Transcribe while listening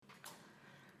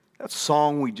That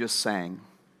song we just sang,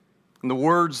 and the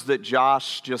words that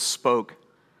Josh just spoke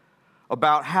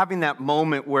about having that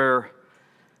moment where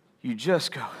you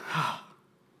just go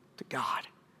to God,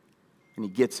 and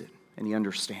He gets it, and He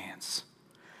understands.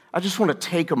 I just want to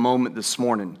take a moment this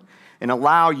morning and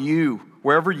allow you,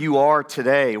 wherever you are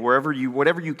today, whatever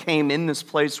you came in this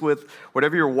place with,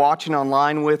 whatever you're watching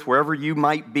online with, wherever you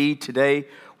might be today,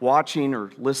 watching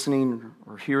or listening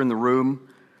or here in the room,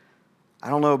 I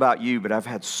don't know about you, but I've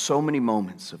had so many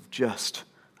moments of just,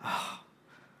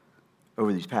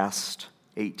 over these past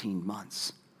 18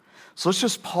 months. So let's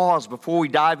just pause before we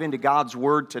dive into God's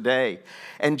Word today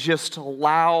and just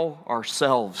allow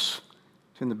ourselves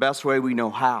to, in the best way we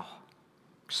know how,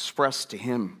 express to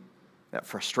Him that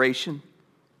frustration,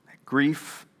 that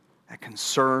grief, that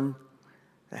concern,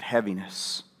 that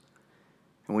heaviness.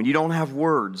 And when you don't have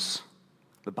words,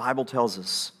 the Bible tells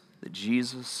us that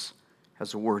Jesus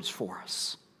has the words for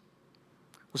us.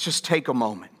 Let's just take a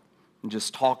moment and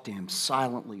just talk to Him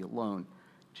silently alone,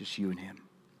 just you and Him.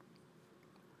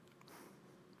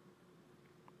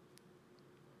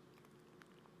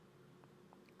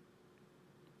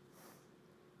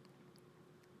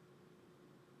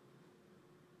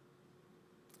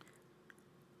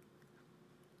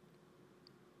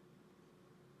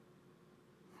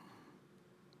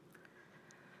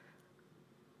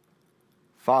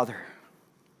 Father,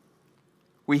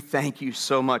 we thank you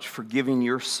so much for giving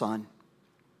your Son.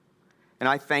 And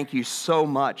I thank you so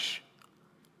much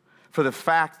for the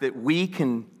fact that we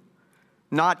can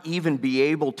not even be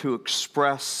able to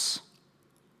express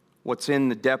what's in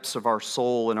the depths of our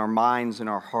soul and our minds and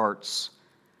our hearts,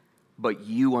 but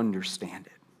you understand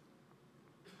it.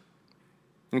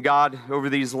 And God, over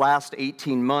these last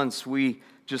 18 months, we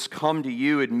just come to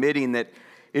you admitting that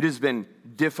it has been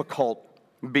difficult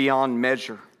beyond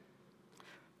measure.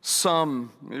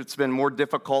 Some, it's been more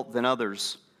difficult than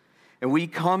others. And we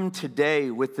come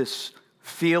today with this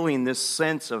feeling, this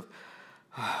sense of,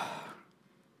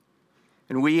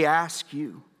 and we ask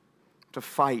you to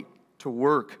fight, to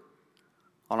work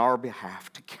on our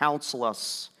behalf, to counsel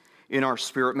us in our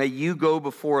spirit. May you go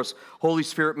before us. Holy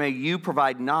Spirit, may you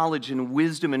provide knowledge and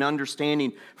wisdom and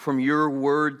understanding from your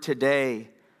word today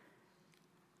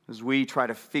as we try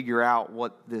to figure out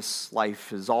what this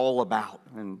life is all about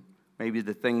and maybe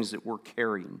the things that we're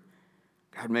carrying.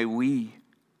 God, may we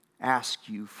ask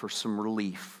you for some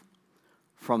relief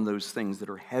from those things that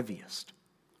are heaviest.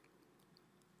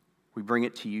 We bring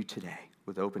it to you today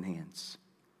with open hands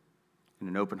and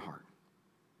an open heart.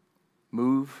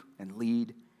 Move and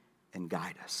lead and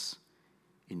guide us.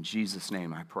 In Jesus'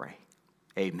 name I pray.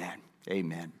 Amen.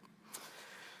 Amen.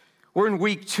 We're in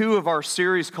week 2 of our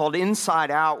series called Inside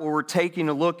Out, where we're taking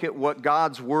a look at what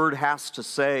God's Word has to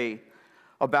say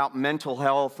about mental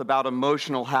health, about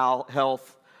emotional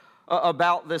health,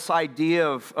 about this idea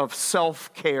of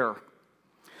self-care,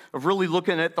 of really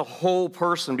looking at the whole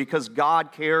person, because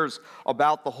God cares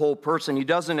about the whole person. He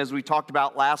doesn't, as we talked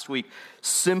about last week,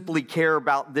 simply care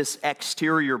about this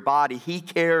exterior body. He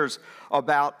cares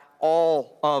about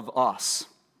all of us,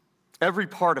 every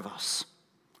part of us,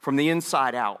 from the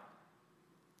inside out.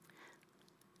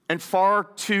 And far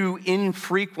too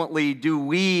infrequently do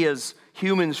we as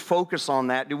humans focus on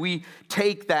that. Do we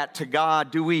take that to God?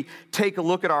 Do we take a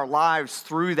look at our lives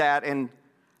through that? And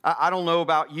I don't know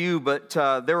about you, but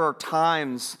there are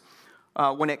times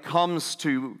when it comes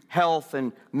to health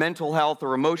and mental health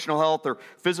or emotional health or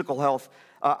physical health,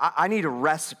 I need a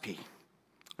recipe.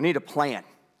 I need a plan.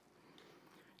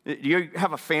 Do you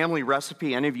have a family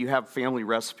recipe? Any of you have family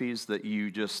recipes that you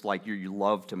just like you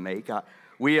love to make?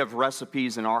 We have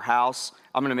recipes in our house.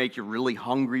 I'm going to make you really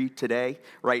hungry today,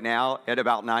 right now, at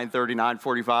about 9:30,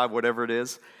 9:45, whatever it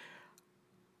is.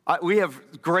 We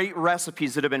have great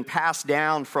recipes that have been passed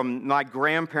down from my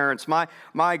grandparents.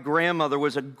 My grandmother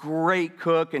was a great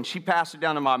cook, and she passed it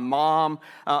down to my mom.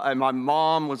 And my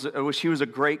mom was a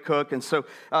great cook, and so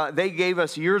they gave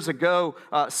us years ago.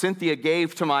 Cynthia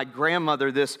gave to my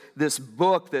grandmother this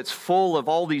book that's full of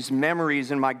all these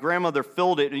memories, and my grandmother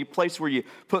filled it in a place where you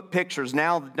put pictures.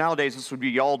 Nowadays, this would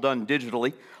be all done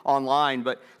digitally online,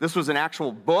 but this was an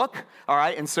actual book. All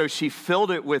right, and so she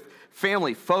filled it with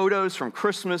family photos from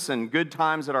Christmas and good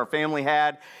times that our family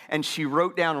had, and she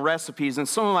wrote down recipes, and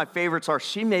some of my favorites are,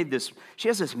 she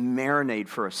has this marinade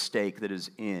for a steak that is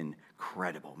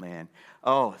incredible, man.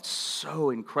 Oh, it's so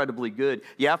incredibly good.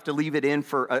 You have to leave it in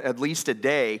for at least a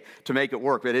day to make it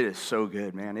work, but it is so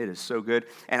good, man. It is so good,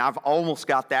 and I've almost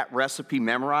got that recipe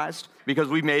memorized because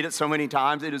we've made it so many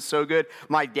times. It is so good.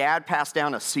 My dad passed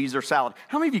down a Caesar salad.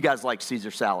 How many of you guys like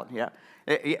Caesar salad? Yeah,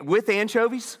 with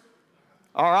anchovies?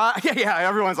 All right, yeah,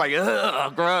 everyone's like,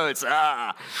 ugh, gross,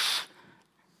 ah.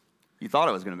 You thought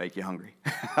I was going to make you hungry.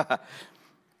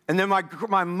 And then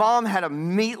my mom had a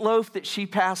meatloaf that she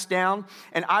passed down,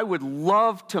 and I would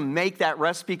love to make that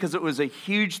recipe because it was a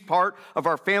huge part of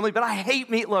our family, but I hate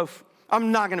meatloaf.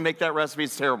 I'm not going to make that recipe.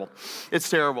 It's terrible. It's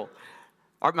terrible.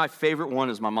 My favorite one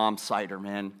is my mom's cider,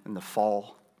 man, in the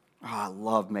fall. Oh, I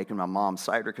love making my mom's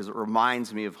cider because it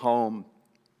reminds me of home.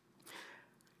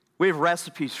 We have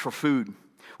recipes for food.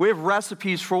 We have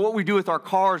recipes for what we do with our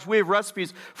cars. We have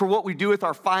recipes for what we do with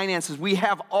our finances. We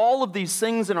have all of these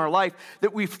things in our life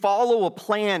that we follow a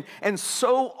plan. And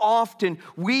so often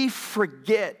we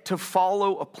forget to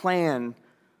follow a plan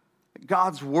that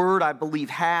God's word, I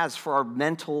believe, has for our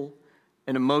mental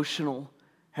and emotional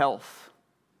health.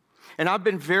 And I've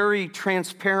been very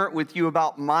transparent with you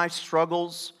about my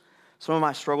struggles, some of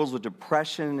my struggles with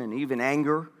depression and even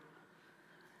anger,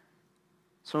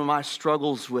 some of my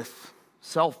struggles with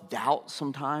self-doubt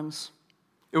sometimes.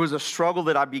 It was a struggle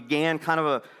that I began, kind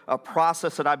of a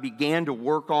process that I began to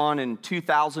work on in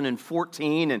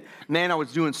 2014. And man, I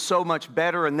was doing so much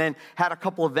better, and then had a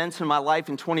couple events in my life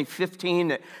in 2015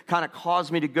 that kind of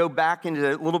caused me to go back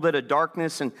into a little bit of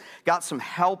darkness, and got some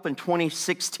help in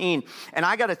 2016. And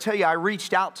I got to tell you, I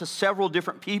reached out to several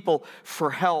different people for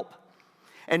help.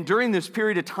 And during this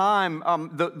period of time,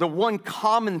 the one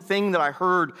common thing that I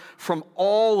heard from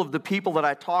all of the people that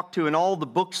I talked to and all the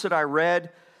books that I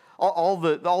read, all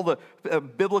the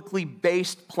biblically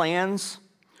based plans,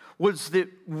 was that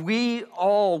we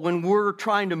all, when we're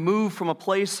trying to move from a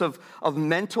place of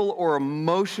mental or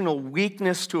emotional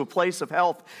weakness to a place of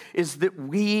health, is that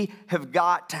we have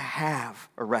got to have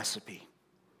a recipe.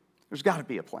 There's got to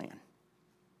be a plan.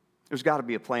 There's got to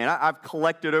be a plan. I've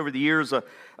collected over the years a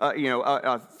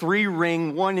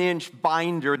 3-ring, 1-inch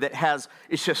binder that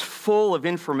it's just full of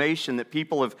information that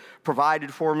people have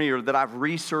provided for me, or that I've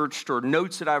researched, or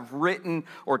notes that I've written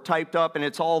or typed up, and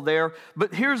it's all there.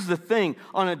 But here's the thing.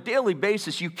 On a daily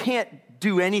basis, you can't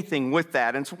do anything with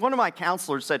that. And so one of my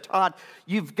counselors said, Todd,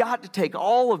 you've got to take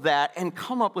all of that and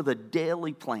come up with a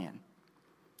daily plan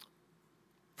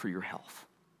for your health.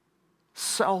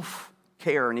 Self-care.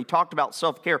 And he talked about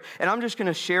self-care. And I'm just going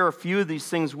to share a few of these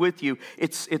things with you.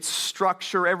 It's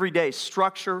structure every day.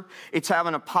 Structure. It's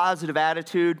having a positive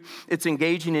attitude. It's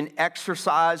engaging in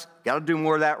exercise. Got to do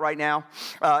more of that right now.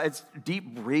 It's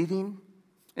deep breathing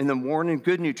in the morning.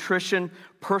 Good nutrition.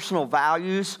 Personal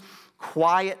values.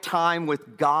 Quiet time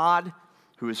with God,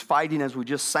 who is fighting, as we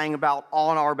just sang about,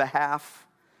 on our behalf.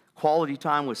 Quality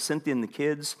time with Cynthia and the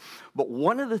kids. But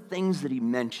one of the things that he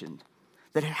mentioned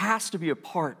that has to be a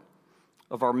part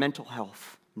of our mental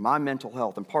health, my mental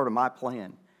health, and part of my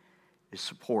plan is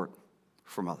support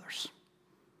from others.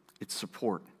 It's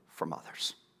support from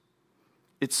others.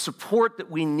 It's support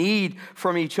that we need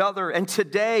from each other. And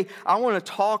today, I want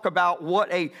to talk about what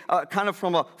kind of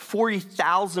from a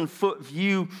 40,000-foot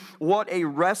view, what a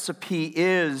recipe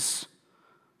is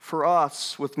for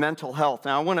us with mental health.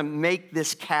 Now, I want to make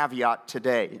this caveat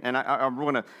today, and I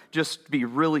want to just be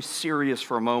really serious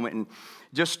for a moment and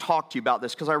just talk to you about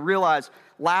this, because I realize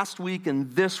last week and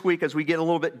this week, as we get a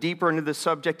little bit deeper into the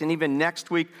subject, and even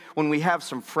next week when we have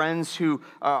some friends who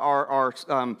are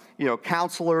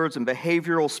counselors and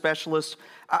behavioral specialists,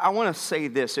 I want to say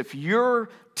this. If you're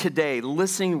today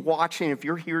listening, watching, if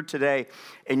you're here today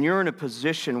and you're in a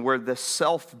position where the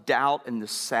self-doubt and the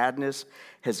sadness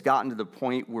has gotten to the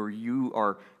point where you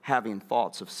are having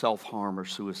thoughts of self-harm or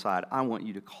suicide, I want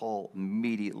you to call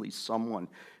immediately someone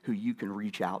who you can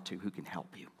reach out to, who can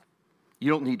help you.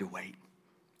 You don't need to wait.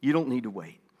 You don't need to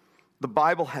wait. The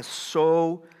Bible has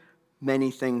so many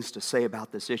things to say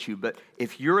about this issue, but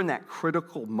if you're in that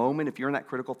critical moment, if you're in that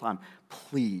critical time,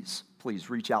 please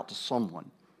reach out to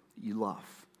someone you love.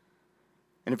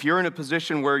 And if you're in a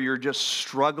position where you're just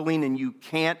struggling and you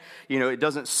can't, it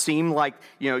doesn't seem like,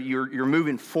 you're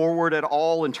moving forward at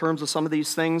all in terms of some of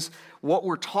these things, what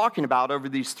we're talking about over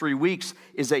these 3 weeks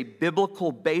is a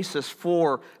biblical basis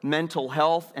for mental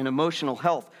health and emotional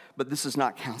health. But this is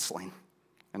not counseling,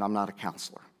 and I'm not a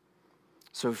counselor.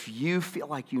 So if you feel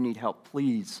like you need help,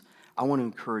 please, I want to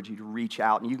encourage you to reach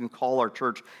out, and you can call our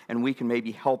church, and we can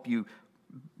maybe help you,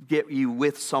 get you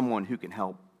with someone who can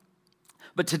help.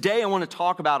 But today I want to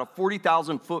talk about a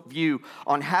 40,000-foot view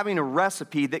on having a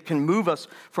recipe that can move us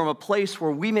from a place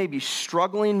where we may be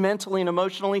struggling mentally and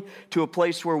emotionally to a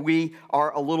place where we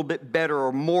are a little bit better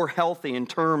or more healthy in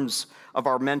terms of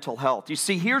our mental health. You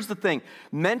see, here's the thing.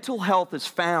 Mental health is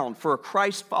found, for a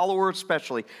Christ follower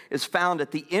especially, is found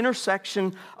at the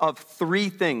intersection of 3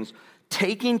 things.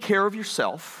 Taking care of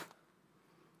yourself,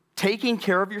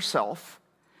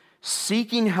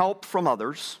 seeking help from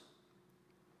others,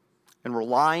 and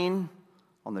relying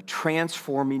on the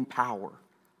transforming power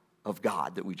of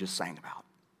God that we just sang about.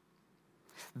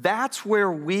 That's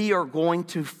where we are going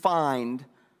to find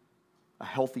a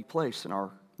healthy place in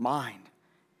our mind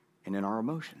and in our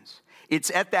emotions. It's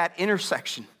at that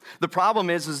intersection. The problem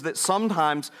is that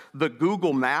sometimes the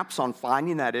Google Maps on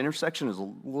finding that intersection is a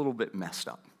little bit messed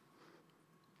up.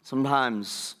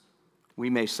 Sometimes we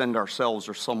may send ourselves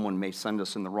or someone may send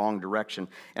us in the wrong direction.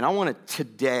 And I want to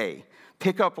today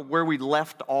pick up where we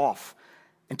left off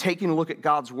and taking a look at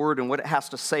God's word and what it has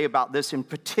to say about this in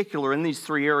particular in these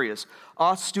three areas.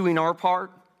 Us doing our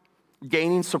part,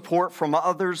 gaining support from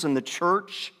others in the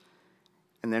church,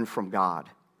 and then from God.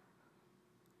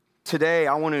 Today,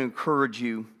 I want to encourage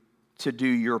you to do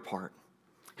your part.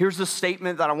 Here's a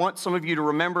statement that I want some of you to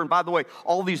remember. And by the way,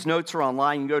 all these notes are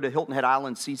online. You can go to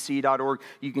HiltonHeadIslandCC.org.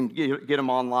 You can get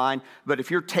them online. But if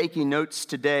you're taking notes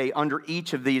today, under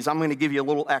each of these, I'm going to give you a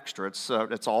little extra.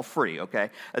 It's all free, okay?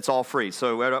 It's all free.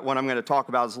 So what I'm going to talk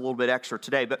about is a little bit extra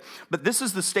today. But this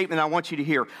is the statement I want you to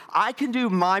hear. I can do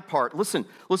my part. Listen,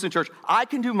 church. I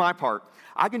can do my part.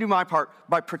 I can do my part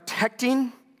by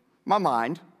protecting my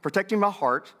mind, protecting my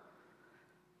heart,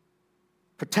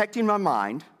 protecting my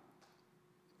mind,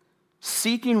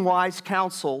 seeking wise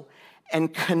counsel,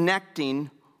 and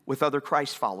connecting with other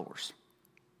Christ followers.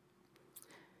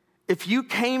 If you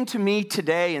came to me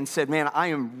today and said, man,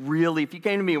 if you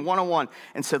came to me one-on-one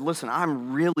and said, listen,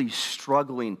 I'm really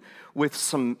struggling with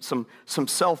some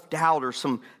self-doubt or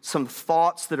some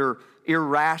thoughts that are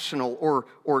irrational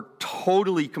or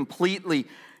totally, completely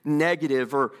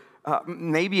negative, or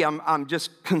maybe I'm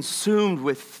just consumed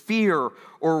with fear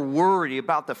or worry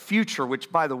about the future,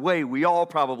 which, by the way, we all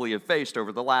probably have faced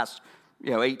over the last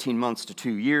 18 months to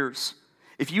 2 years.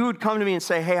 If you would come to me and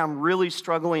say, hey, I'm really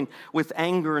struggling with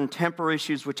anger and temper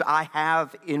issues, which I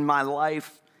have in my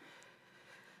life,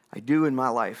 I do in my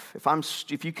life.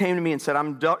 If you came to me and said,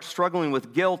 I'm struggling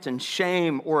with guilt and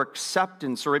shame or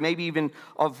acceptance or maybe even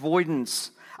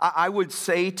avoidance, I would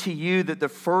say to you that the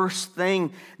first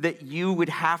thing that you would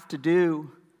have to do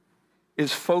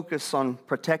is focus on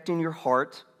protecting your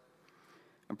heart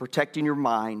and protecting your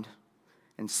mind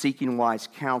and seeking wise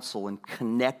counsel and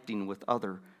connecting with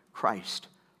other Christ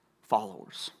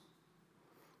followers.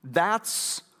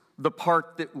 That's the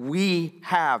part that we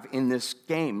have in this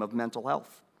game of mental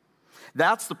health.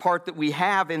 That's the part that we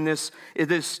have in this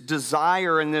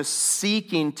desire and this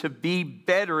seeking to be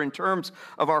better in terms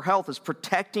of our health, is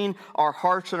protecting our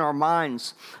hearts and our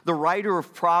minds. The writer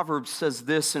of Proverbs says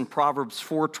this in Proverbs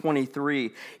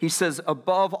 4:23. He says,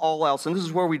 above all else, and this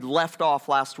is where we left off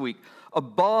last week,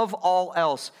 above all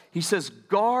else, he says,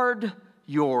 guard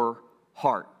your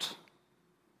heart.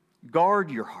 Guard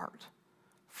your heart.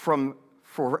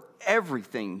 For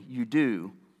everything you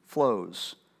do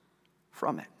flows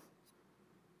from it.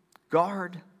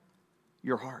 Guard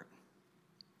your heart.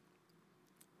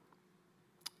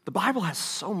 The Bible has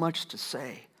so much to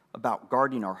say about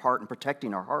guarding our heart and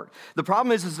protecting our heart. The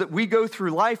problem is that we go through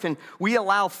life and we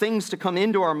allow things to come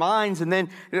into our minds and then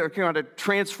kind of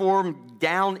transform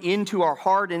down into our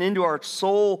heart and into our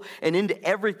soul and into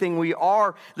everything we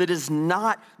are that is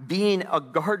not being a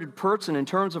guarded person in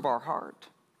terms of our heart.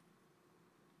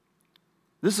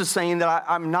 This is saying that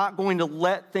I'm not going to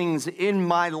let things in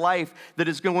my life that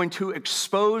is going to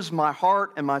expose my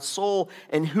heart and my soul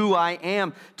and who I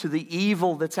am to the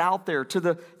evil that's out there, to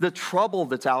the trouble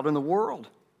that's out in the world.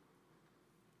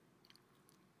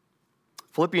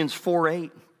 Philippians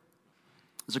 4:8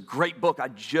 is a great book. I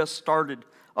just started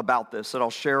about this that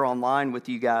I'll share online with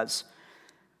you guys.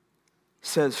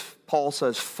 Paul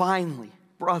says, finally,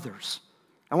 brothers,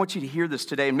 I want you to hear this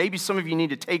today. And maybe some of you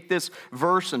need to take this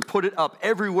verse and put it up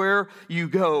everywhere you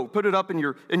go. Put it up in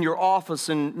your office,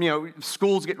 and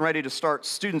school's getting ready to start.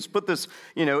 Students, put this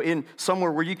in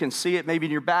somewhere where you can see it, maybe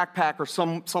in your backpack or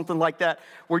something like that,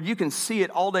 where you can see it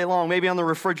all day long, maybe on the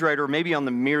refrigerator or maybe on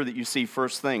the mirror that you see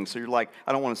first thing. So you're like,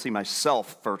 I don't want to see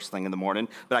myself first thing in the morning,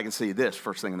 but I can see this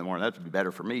first thing in the morning. That would be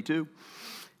better for me too.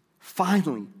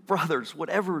 Finally, brothers,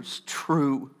 whatever is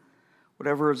true,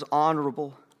 whatever is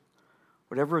honorable,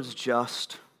 whatever is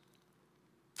just,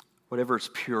 whatever is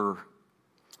pure,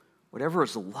 whatever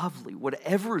is lovely,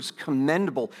 whatever is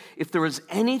commendable, if there is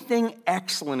anything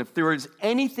excellent, if there is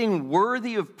anything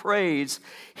worthy of praise,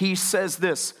 he says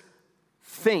this,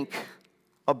 think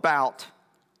about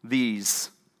these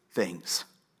things.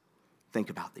 Think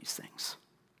about these things.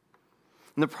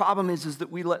 And the problem is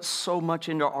that we let so much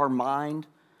into our mind,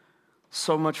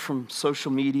 so much from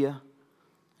social media.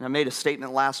 And I made a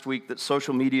statement last week that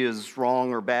social media is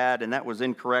wrong or bad, and that was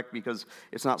incorrect because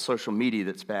it's not social media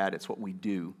that's bad, it's what we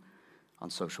do on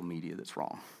social media that's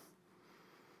wrong.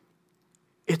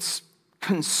 It's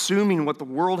consuming what the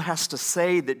world has to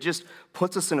say that just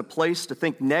puts us in a place to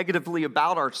think negatively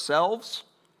about ourselves,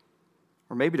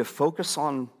 or maybe to focus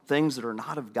on things that are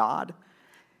not of God.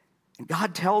 And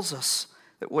God tells us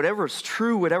that whatever is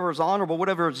true, whatever is honorable,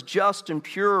 whatever is just and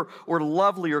pure or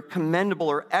lovely or commendable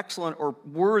or excellent or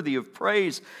worthy of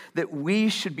praise, that we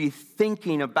should be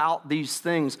thinking about these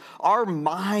things. Our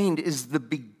mind is the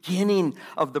beginning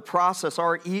of the process.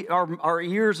 Our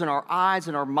ears and our eyes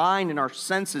and our mind and our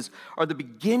senses are the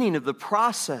beginning of the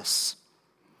process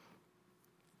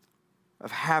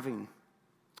of having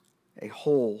a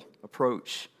whole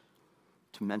approach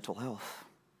to mental health.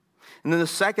 And then the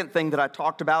second thing that I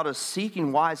talked about is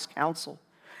seeking wise counsel.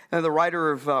 And the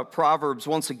writer of Proverbs,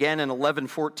 once again in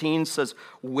 11:14, says,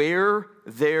 "Where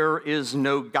there is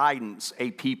no guidance,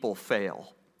 a people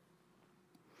fail,"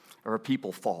 or a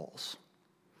people falls.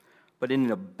 "But in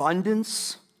an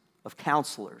abundance of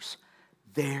counselors,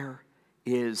 there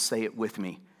is," say it with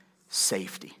me,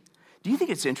 "safety." Do you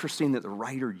think it's interesting that the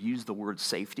writer used the word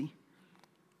safety?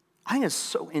 I think it's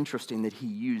so interesting that he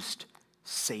used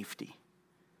safety.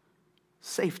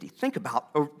 Safety. Think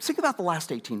about the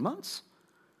last 18 months.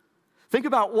 Think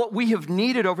about what we have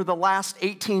needed over the last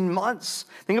 18 months.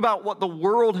 Think about what the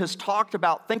world has talked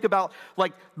about. Think about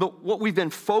what we've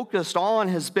been focused on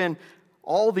has been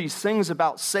all these things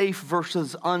about safe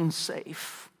versus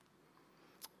unsafe.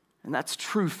 And that's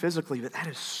true physically, but that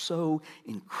is so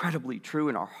incredibly true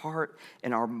in our heart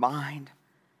and our mind.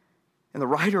 And the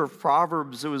writer of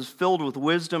Proverbs, it was filled with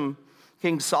wisdom.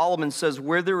 King Solomon says,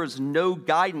 "Where there is no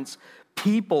guidance,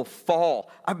 people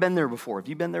fall." I've been there before. Have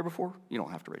you been there before? You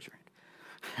don't have to raise your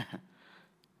hand.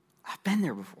 I've been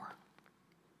there before.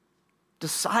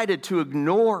 Decided to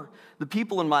ignore the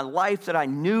people in my life that I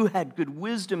knew had good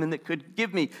wisdom and that could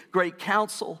give me great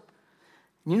counsel.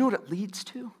 And you know what it leads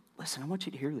to? Listen, I want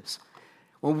you to hear this.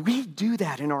 When we do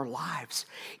that in our lives,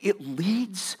 it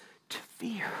leads to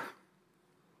fear.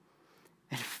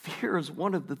 And fear is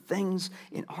one of the things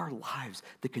in our lives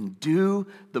that can do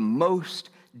the most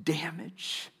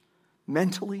damage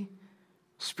mentally,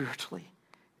 spiritually,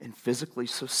 and physically.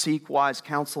 So seek wise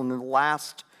counsel. And then the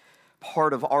last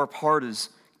part of our part is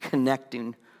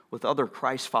connecting with other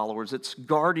Christ followers. It's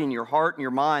guarding your heart and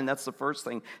your mind. That's the first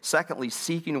thing. Secondly,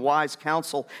 seeking wise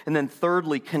counsel. And then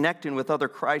thirdly, connecting with other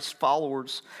Christ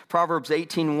followers. Proverbs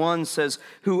 18:1 says,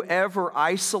 "Whoever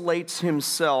isolates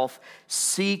himself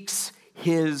seeks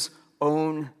his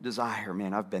own desire."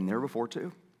 Man, I've been there before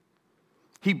too.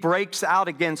 "He breaks out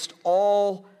against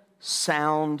all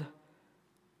sound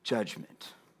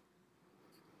judgment."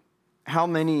 How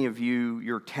many of you,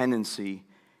 your tendency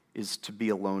is to be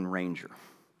a lone ranger?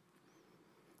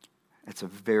 It's a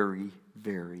very,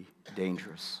 very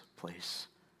dangerous place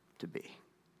to be.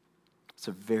 It's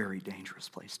a very dangerous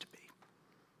place to be.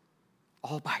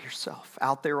 All by yourself,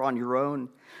 out there on your own.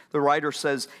 The writer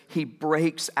says he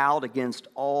breaks out against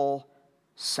all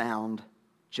sound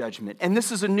judgment. And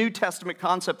this is a New Testament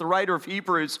concept. The writer of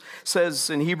Hebrews says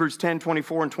in Hebrews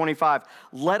 10:24 and 25,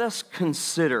 "Let us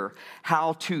consider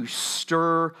how to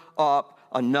stir up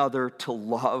another to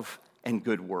love and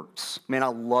good works." Man, I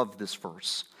love this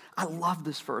verse. I love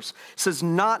this verse. It says,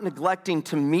 "Not neglecting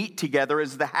to meet together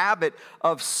is the habit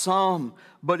of some,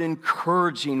 but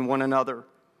encouraging one another.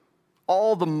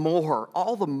 All the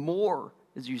more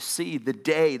as you see the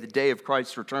day of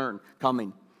Christ's return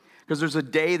coming." Because there's a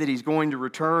day that he's going to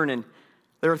return, and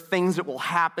there are things that will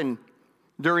happen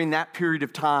during that period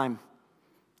of time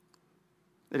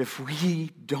that if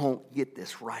we don't get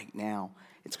this right now,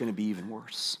 it's going to be even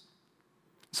worse.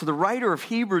 So the writer of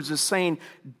Hebrews is saying,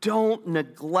 don't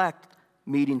neglect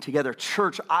meeting together.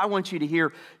 Church, I want you to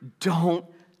hear, don't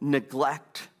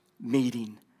neglect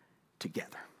meeting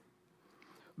together.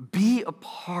 Be a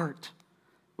part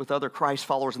with other Christ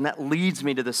followers. And that leads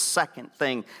me to the second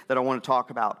thing that I want to talk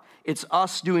about. It's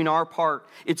us doing our part.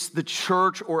 It's the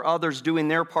church or others doing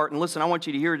their part. And listen, I want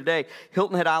you to hear today,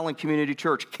 Hilton Head Island Community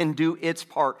Church can do its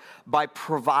part by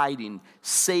providing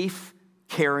safe,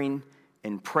 caring,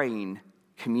 and praying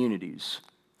communities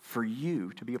for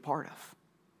you to be a part of.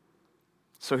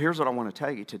 So here's what I want to tell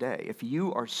you today. If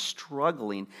you are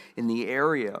struggling in the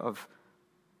area of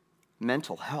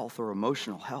mental health or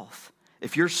emotional health,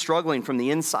 if you're struggling from the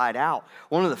inside out,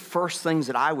 one of the first things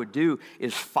that I would do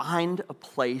is find a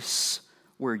place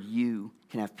where you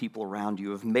can have people around you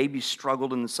who have maybe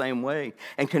struggled in the same way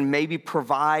and can maybe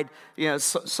provide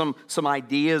some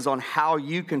ideas on how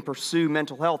you can pursue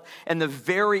mental health. And the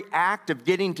very act of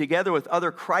getting together with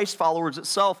other Christ followers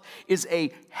itself is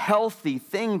a healthy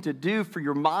thing to do for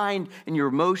your mind and your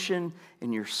emotion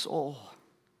and your soul.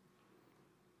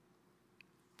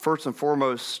 First and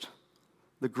foremost,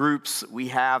 the groups that we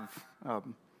have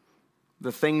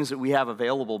the things that we have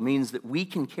available means that we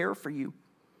can care for you.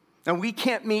 And we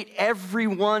can't meet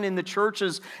everyone in the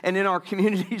churches and in our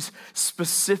community's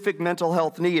specific mental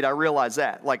health need. I realize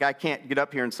that. Like, I can't get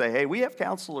up here and say, hey, we have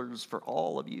counselors for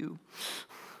all of you.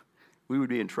 We would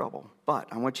be in trouble. But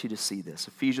I want you to see this.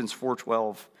 Ephesians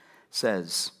 4:12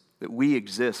 says that we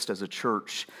exist as a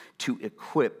church to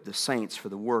equip the saints for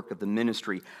the work of the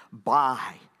ministry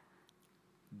by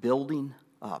building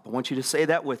up. I want you to say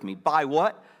that with me. By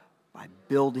what? By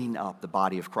building up the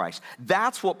body of Christ.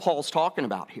 That's what Paul's talking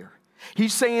about here.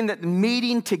 He's saying that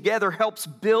meeting together helps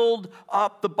build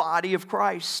up the body of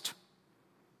Christ.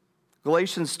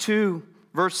 Galatians 2,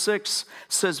 verse 6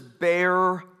 says,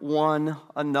 bear one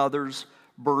another's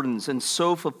burdens and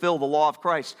so fulfill the law of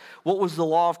Christ. What was the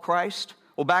law of Christ?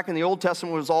 Well, back in the Old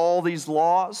Testament was all these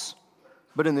laws,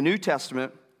 but in the New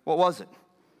Testament, what was it?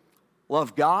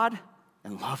 Love God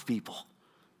and love people.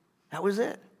 That was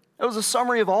it. It was a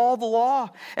summary of all the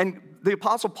law. And the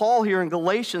Apostle Paul here in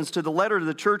Galatians, to the letter to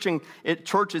the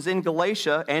churches in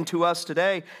Galatia and to us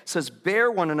today, says, bear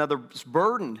one another's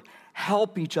burden,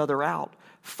 help each other out,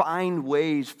 find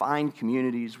ways, find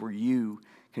communities where you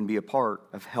can be a part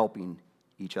of helping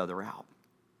each other out.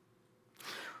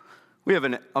 We have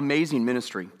an amazing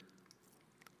ministry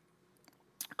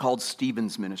called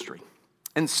Stephen's Ministry.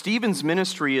 And Stephen's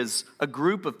Ministry is a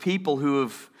group of people who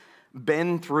have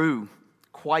been through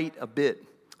quite a bit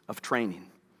of training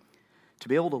to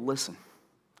be able to listen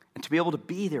and to be able to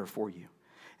be there for you.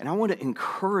 And I want to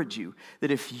encourage you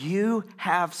that if you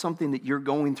have something that you're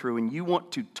going through and you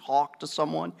want to talk to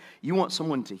someone, you want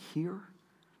someone to hear,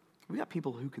 we got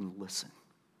people who can listen.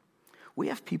 We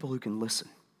have people who can listen.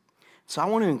 So I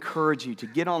want to encourage you to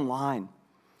get online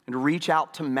and to reach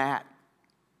out to Matt,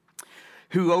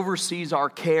 who oversees our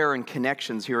care and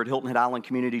connections here at Hilton Head Island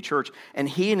Community Church. And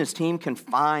he and his team can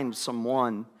find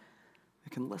someone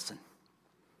that can listen.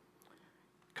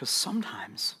 Because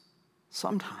sometimes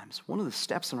one of the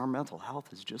steps in our mental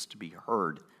health is just to be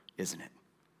heard, isn't it?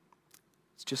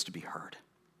 It's just to be heard.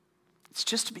 It's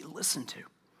just to be listened to.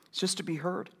 It's just to be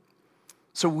heard.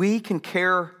 So we can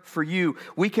care for you.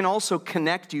 We can also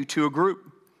connect you to a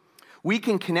group. We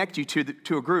can connect you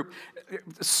to a group.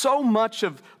 So much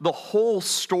of the whole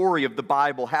story of the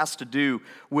Bible has to do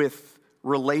with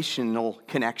relational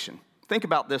connection. Think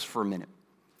about this for a minute.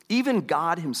 Even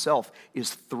God himself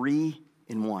is 3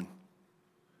 in 1.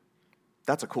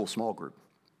 That's a cool small group.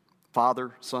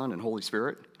 Father, Son, and Holy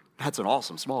Spirit. That's an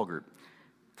awesome small group.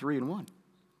 3 in 1.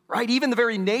 Right? Even the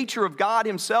very nature of God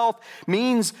himself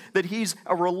means that he's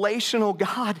a relational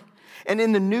God. And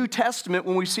in the New Testament,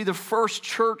 when we see the first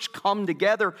church come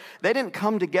together, they didn't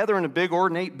come together in a big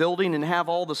ornate building and have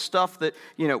all the stuff that,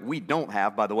 we don't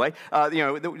have, by the way.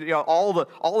 All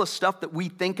the stuff that we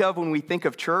think of when we think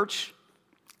of church.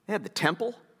 They had the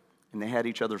temple, and they had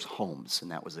each other's homes,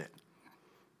 and that was it.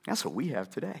 That's what we have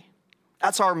today.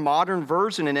 That's our modern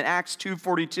version. And in Acts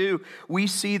 2:42, we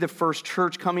see the first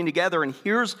church coming together. And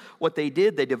here's what they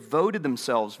did. They devoted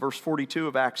themselves, verse 42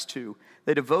 of Acts 2,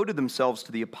 they devoted themselves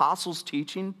to the apostles'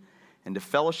 teaching and to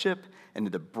fellowship and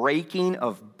to the breaking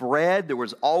of bread. There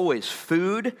was always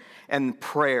food and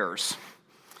prayers.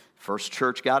 First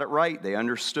church got it right. They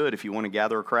understood if you want to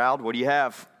gather a crowd, what do you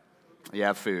have? You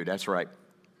have food. That's right.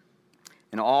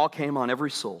 And all came on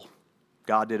every soul.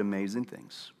 God did amazing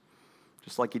things.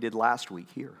 Just like he did last week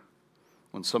here,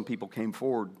 when some people came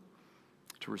forward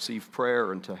to receive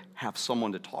prayer and to have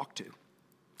someone to talk to.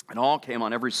 And all came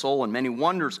on every soul, and many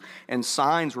wonders and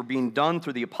signs were being done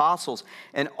through the apostles.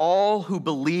 And all who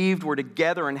believed were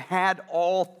together and had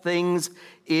all things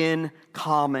in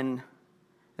common.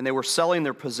 And they were selling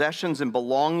their possessions and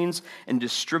belongings and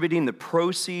distributing the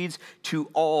proceeds to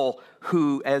all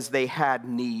who as they had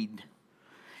need.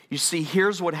 You see,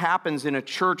 here's what happens in a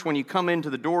church when you come into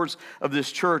the doors of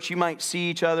this church. You might see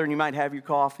each other and you might have your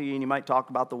coffee and you might talk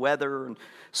about the weather and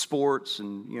sports.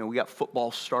 And, we got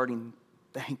football starting.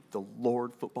 Thank the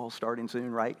Lord, football starting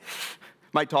soon, right?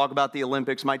 Might talk about the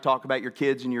Olympics, might talk about your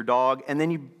kids and your dog. And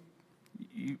then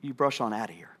you brush on out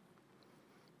of here.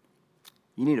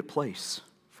 You need a place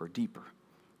for deeper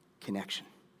connection.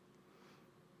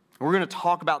 We're going to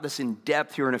talk about this in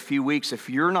depth here in a few weeks. If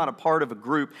you're not a part of a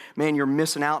group, man, you're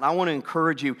missing out. And I want to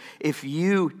encourage you, if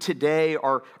you today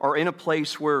are in a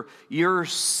place where you're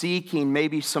seeking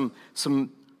maybe some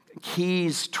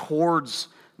keys towards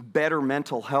better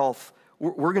mental health,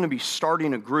 we're going to be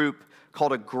starting a group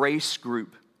called a Grace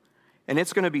Group. And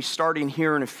it's going to be starting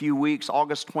here in a few weeks,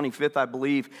 August 25th, I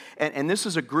believe. And this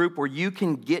is a group where you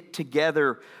can get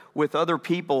together with other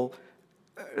people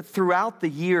throughout the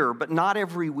year, but not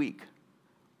every week,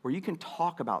 where you can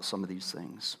talk about some of these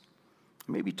things.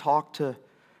 Maybe talk to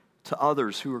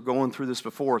others who are going through this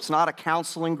before. It's not a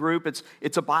counseling group.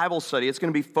 It's a Bible study. It's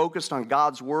going to be focused on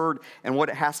God's word and what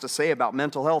it has to say about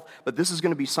mental health. But this is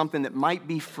going to be something that might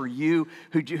be for you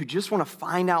who just want to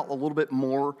find out a little bit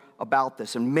more about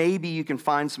this. And maybe you can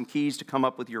find some keys to come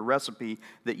up with your recipe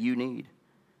that you need.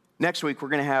 Next week, we're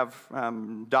going to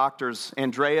have doctors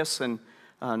Andreas and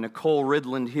Nicole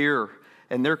Ridland here.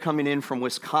 And they're coming in from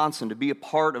Wisconsin to be a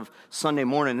part of Sunday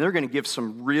morning. They're going to give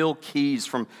some real keys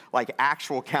from like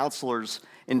actual counselors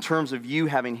in terms of you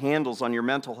having handles on your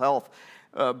mental health.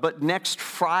 But next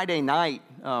Friday night,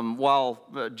 while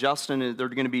Justin, they're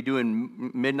going to be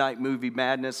doing Midnight Movie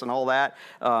Madness and all that,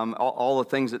 all the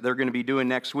things that they're going to be doing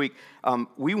next week,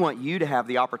 we want you to have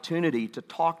the opportunity to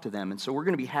talk to them. And so we're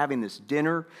going to be having this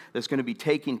dinner that's going to be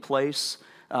taking place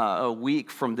a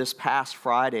week from this past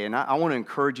Friday. And I want to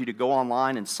encourage you to go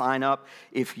online and sign up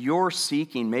if you're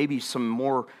seeking maybe some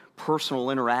more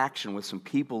personal interaction with some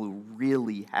people who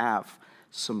really have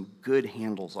some good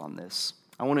handles on this.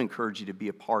 I want to encourage you to be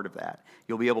a part of that.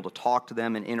 You'll be able to talk to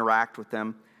them and interact with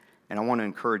them. And I want to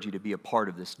encourage you to be a part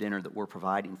of this dinner that we're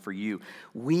providing for you.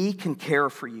 We can care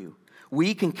for you.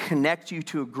 We can connect you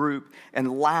to a group.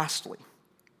 And lastly,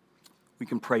 we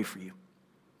can pray for you.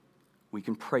 We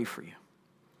can pray for you.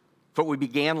 It's what we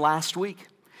began last week.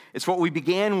 It's what we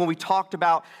began when we talked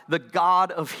about the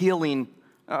God of healing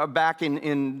back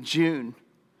in June.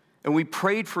 And we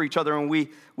prayed for each other, and we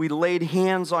laid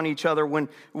hands on each other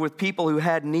with people who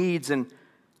had needs. And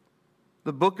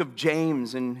the book of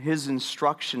James and his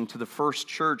instruction to the first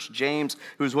church, James,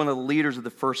 who was one of the leaders of the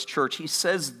first church, he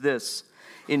says this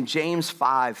in James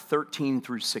 5:13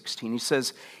 through 16. He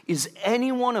says, "Is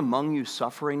anyone among you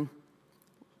suffering?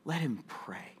 Let him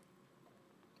pray."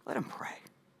 Let him pray.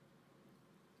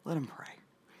 Let him pray.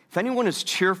 If anyone is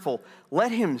cheerful,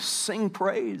 let him sing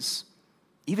praise,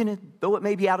 even though it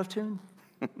may be out of tune.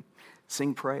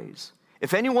 Sing praise.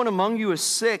 If anyone among you is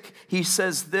sick, he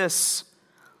says this,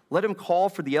 let him call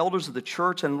for the elders of the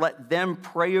church and let them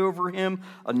pray over him,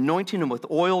 anointing him with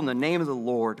oil in the name of the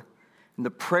Lord. And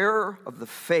the prayer of the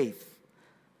faith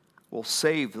will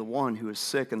save the one who is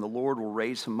sick, and the Lord will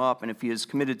raise him up. And if he has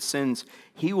committed sins,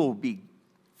 he will be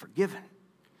forgiven.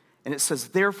 And it says,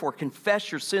 therefore,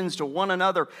 confess your sins to one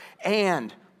another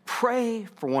and pray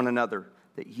for one another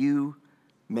that you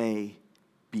may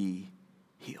be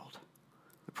healed.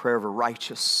 The prayer of a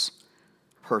righteous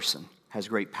person has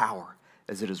great power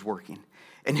as it is working.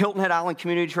 In Hilton Head Island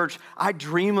Community Church, I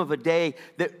dream of a day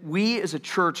that we as a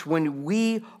church, when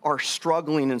we are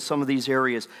struggling in some of these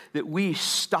areas, that we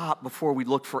stop before we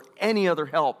look for any other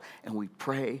help and we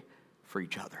pray for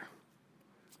each other.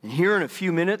 And here in a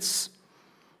few minutes,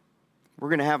 we're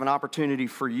going to have an opportunity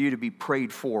for you to be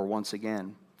prayed for once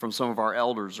again from some of our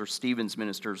elders or Stevens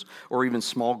ministers or even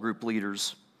small group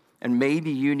leaders. And maybe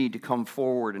you need to come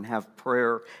forward and have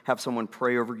someone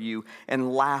pray over you.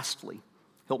 And lastly,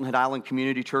 Hilton Head Island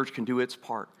Community Church can do its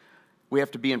part. We have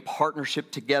to be in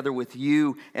partnership together with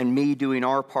you and me doing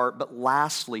our part. But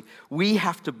lastly, we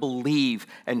have to believe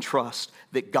and trust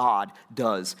that God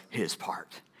does his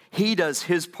part. He does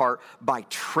his part by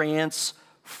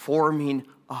transforming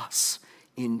us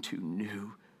into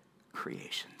new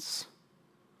creations.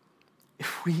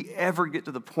 If we ever get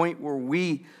to the point where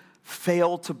we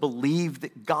fail to believe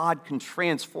that God can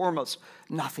transform us,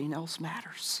 nothing else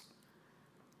matters.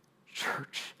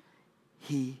 Church,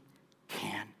 he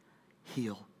can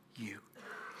heal you.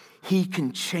 He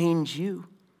can change you.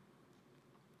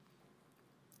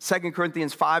 2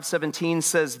 Corinthians 5:17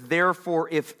 says, therefore,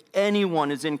 if anyone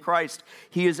is in Christ,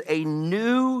 he is a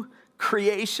new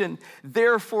creation.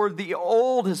 Therefore, the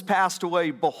old has passed away.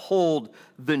 Behold,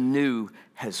 the new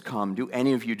has come. Do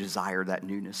any of you desire that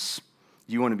newness?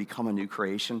 Do you want to become a new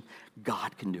creation?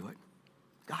 God can do it.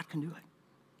 God can do it.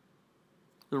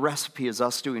 The recipe is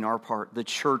us doing our part, the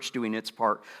church doing its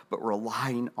part, but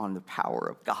relying on the power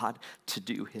of God to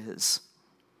do his.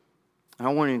 And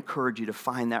I want to encourage you to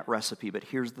find that recipe, but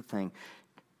here's the thing.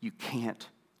 You can't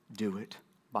do it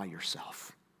by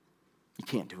yourself. You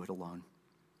can't do it alone.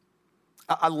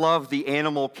 I love the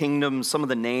animal kingdom, some of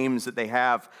the names that they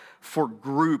have for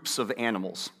groups of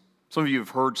animals. Some of you have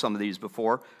heard some of these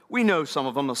before. We know some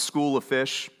of them, a school of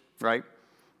fish, right?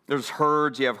 There's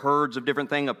herds, you have herds of different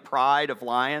things, a pride of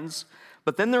lions.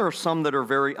 But then there are some that are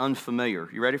very unfamiliar.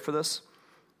 You ready for this?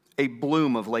 A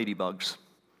bloom of ladybugs.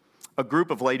 A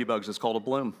group of ladybugs is called a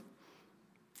bloom.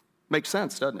 Makes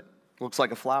sense, doesn't it? Looks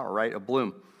like a flower, right? A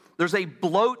bloom. There's a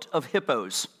bloat of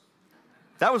hippos.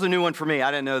 That was a new one for me. I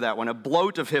didn't know that one. A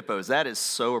bloat of hippos. That is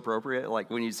so appropriate,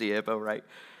 like when you see a hippo, right?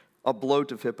 A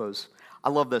bloat of hippos. I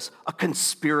love this. A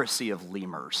conspiracy of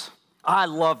lemurs. I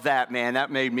love that, man. That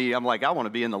made me, I'm like, I want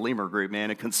to be in the lemur group, man,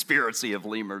 a conspiracy of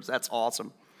lemurs. That's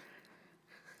awesome.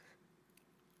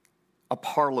 A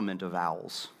parliament of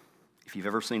owls. If you've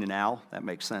ever seen an owl, that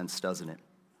makes sense, doesn't it?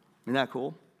 Isn't that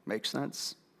cool? Makes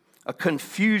sense. A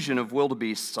confusion of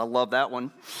wildebeests. I love that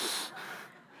one.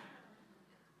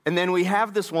 And then we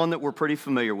have this one that we're pretty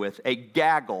familiar with, a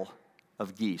gaggle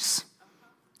of geese.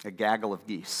 A gaggle of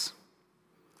geese.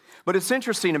 But it's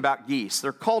interesting about geese.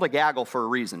 They're called a gaggle for a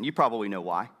reason. You probably know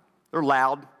why. They're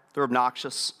loud. They're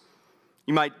obnoxious.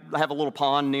 You might have a little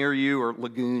pond near you, or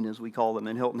lagoon as we call them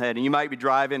in Hilton Head, and you might be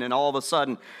driving and all of a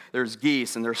sudden there's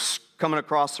geese and they're coming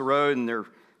across the road and they're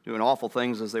doing awful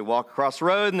things as they walk across the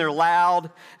road, and they're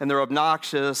loud and they're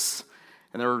obnoxious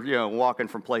and they're walking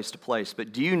from place to place.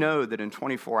 But do you know that in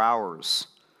 24 hours,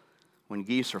 when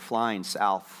geese are flying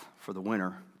south for the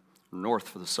winter, north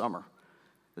for the summer,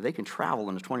 they can travel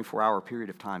in a 24-hour period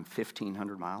of time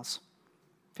 1,500 miles?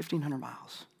 1,500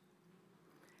 miles.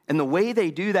 And the way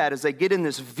they do that is they get in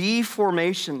this V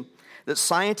formation that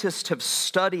scientists have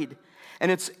studied. And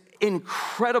it's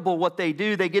incredible what they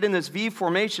do. They get in this V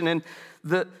formation, and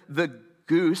the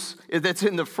goose that's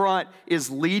in the front is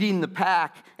leading the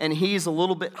pack, and he's a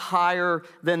little bit higher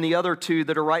than the other two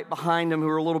that are right behind him, who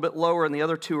are a little bit lower, and the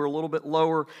other two are a little bit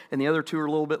lower, and the other two are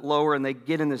a little bit lower, and they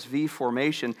get in this V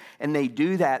formation, and they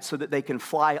do that so that they can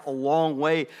fly a long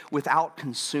way without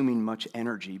consuming much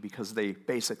energy, because they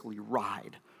basically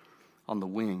ride on the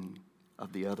wing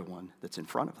of the other one that's in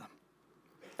front of them.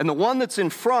 And the one that's in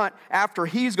front, after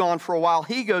he's gone for a while,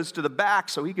 he goes to the back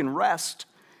so he can rest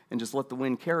and just let the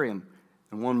wind carry him.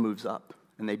 And one moves up,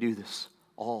 and they do this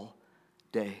all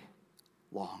day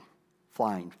long,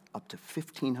 flying up to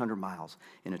 1,500 miles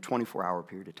in a 24-hour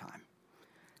period of time.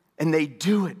 And they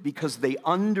do it because they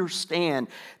understand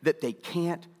that they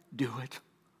can't do it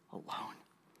alone.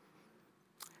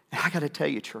 And I got to tell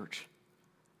you, church,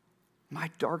 my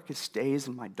darkest days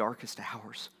and my darkest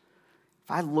hours,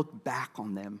 if I look back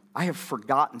on them, I have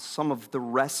forgotten some of the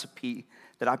recipe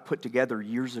that I put together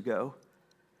years ago.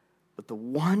 But the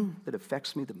one that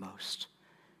affects me the most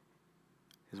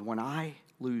is when I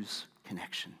lose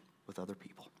connection with other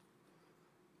people.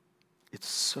 It's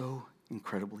so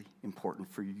incredibly important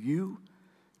for you,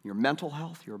 your mental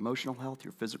health, your emotional health,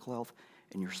 your physical health,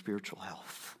 and your spiritual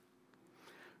health.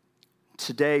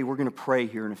 Today, we're going to pray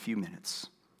here in a few minutes.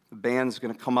 The band's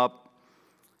going to come up.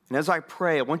 And as I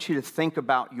pray, I want you to think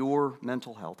about your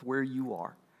mental health, where you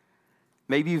are.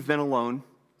 Maybe you've been alone.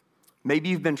 Maybe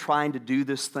you've been trying to do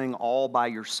this thing all by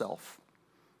yourself,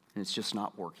 and it's just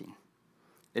not working.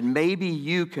 And maybe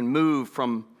you can move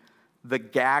from the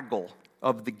gaggle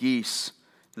of the geese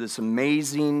to this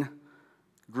amazing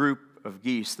group of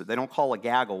geese that they don't call a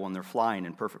gaggle when they're flying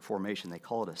in perfect formation. They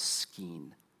call it a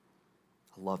skein.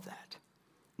 I love that.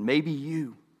 Maybe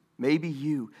you,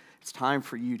 it's time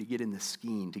for you to get in the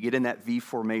skein, to get in that V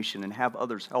formation and have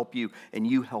others help you and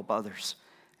you help others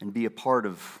and be a part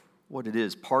of what it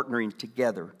is, partnering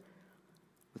together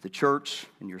with the church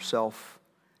and yourself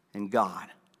and God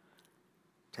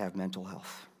to have mental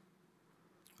health.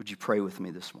 Would you pray with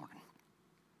me this morning?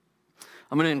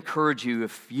 I'm going to encourage you,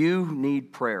 if you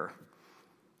need prayer,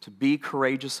 to be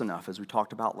courageous enough, as we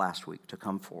talked about last week, to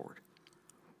come forward.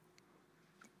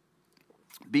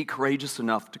 Be courageous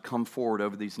enough to come forward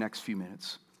over these next few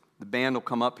minutes. The band will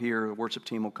come up here, the worship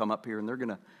team will come up here, and they're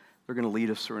going to lead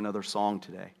us through another song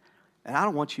today. And I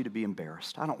don't want you to be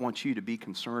embarrassed. I don't want you to be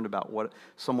concerned about what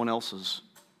someone else is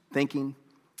thinking.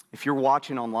 If you're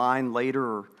watching online later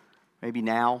or maybe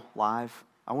now live,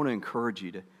 I want to encourage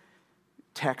you to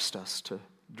text us, to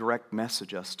direct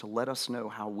message us, to let us know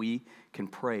how we can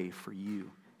pray for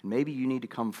you. And maybe you need to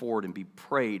come forward and be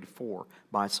prayed for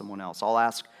by someone else. I'll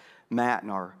ask Matt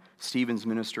and our Stevens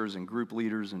ministers and group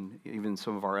leaders and even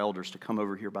some of our elders to come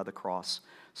over here by the cross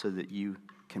so that you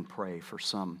can pray for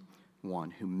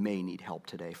someone who may need help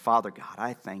today. Father God,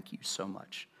 I thank you so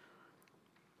much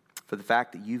for the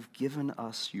fact that you've given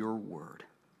us your word.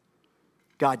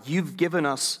 God, you've given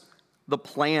us the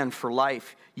plan for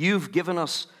life. You've given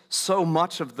us so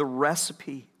much of the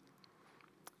recipe.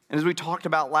 And as we talked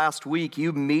about last week,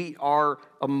 you meet our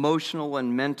emotional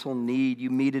and mental need. You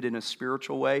meet it in a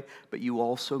spiritual way, but you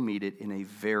also meet it in a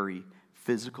very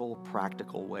physical,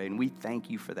 practical way. And we thank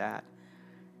you for that.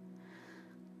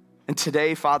 And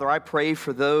today, Father, I pray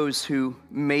for those who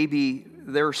maybe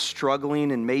they're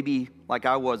struggling and maybe like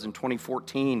I was in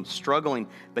 2014, struggling,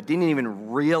 but didn't even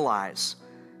realize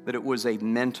that it was a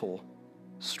mental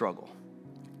struggle.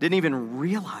 Didn't even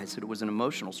realize that it was an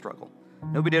emotional struggle.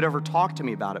 Nobody had ever talked to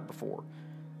me about it before.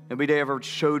 Nobody ever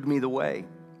showed me the way.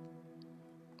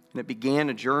 And it began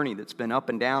a journey that's been up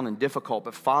and down and difficult.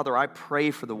 But Father, I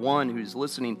pray for the one who's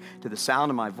listening to the sound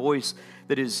of my voice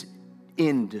that is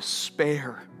in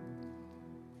despair.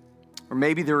 Or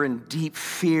maybe they're in deep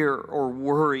fear or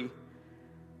worry.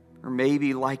 Or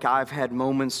maybe, like I've had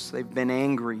moments, they've been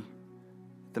angry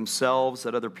at themselves,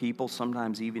 at other people,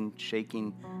 sometimes even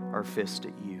shaking our fist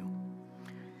at you.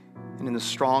 And in the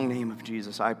strong name of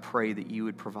Jesus, I pray that you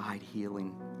would provide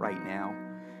healing right now.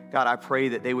 God, I pray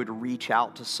that they would reach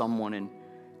out to someone and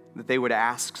that they would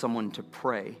ask someone to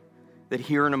pray. That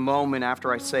here in a moment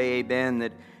after I say amen,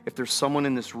 that if there's someone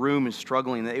in this room who's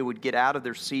struggling, that they would get out of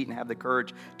their seat and have the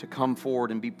courage to come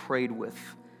forward and be prayed with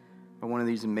by one of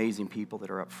these amazing people that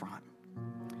are up front.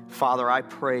 Father, I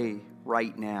pray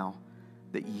right now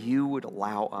that you would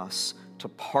allow us to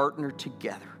partner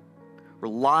together,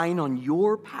 relying on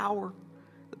your power,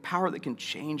 the power that can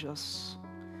change us,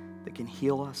 that can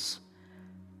heal us,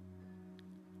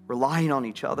 relying on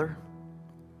each other,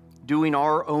 doing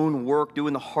our own work,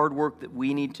 doing the hard work that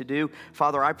we need to do.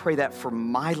 Father, I pray that for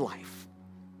my life.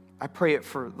 I pray it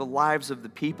for the lives of the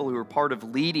people who are part of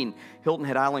leading Hilton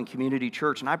Head Island Community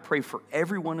Church. And I pray for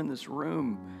everyone in this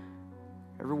room,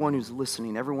 everyone who's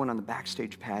listening, everyone on the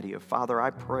backstage patio. Father, I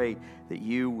pray that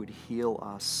you would heal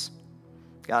us.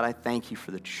 God, I thank you for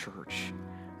the church.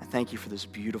 I thank you for this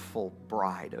beautiful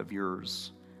bride of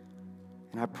yours.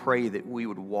 And I pray that we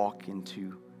would walk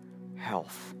into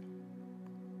health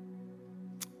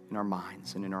in our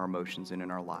minds and in our emotions and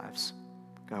in our lives.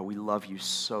 God, we love you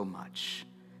so much.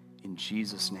 In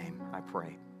Jesus' name I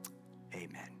pray.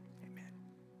 Amen.